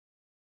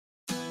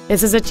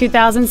This is a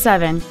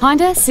 2007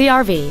 Honda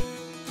CR-V.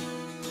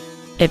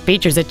 It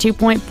features a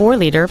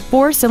 2.4-liter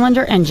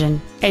four-cylinder engine,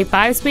 a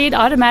 5-speed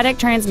automatic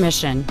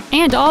transmission,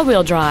 and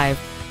all-wheel drive.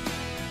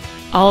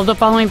 All of the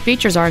following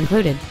features are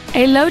included: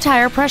 a low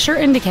tire pressure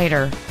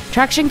indicator,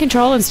 traction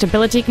control and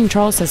stability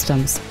control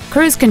systems,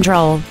 cruise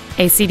control,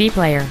 a CD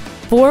player,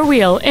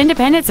 4-wheel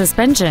independent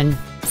suspension,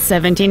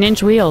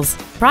 17-inch wheels,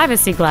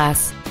 privacy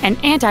glass, an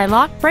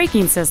anti-lock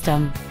braking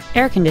system,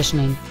 air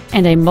conditioning,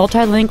 and a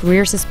multi-link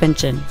rear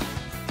suspension.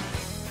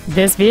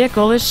 This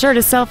vehicle is sure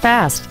to sell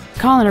fast.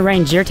 Call and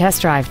arrange your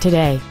test drive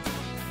today.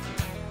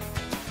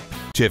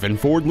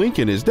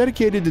 TiffinFord-Lincoln is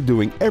dedicated to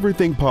doing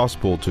everything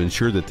possible to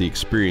ensure that the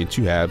experience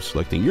you have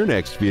selecting your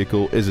next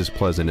vehicle is as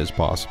pleasant as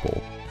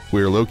possible.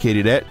 We are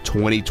located at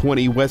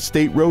 2020 West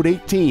State Road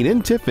 18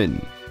 in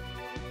Tiffin.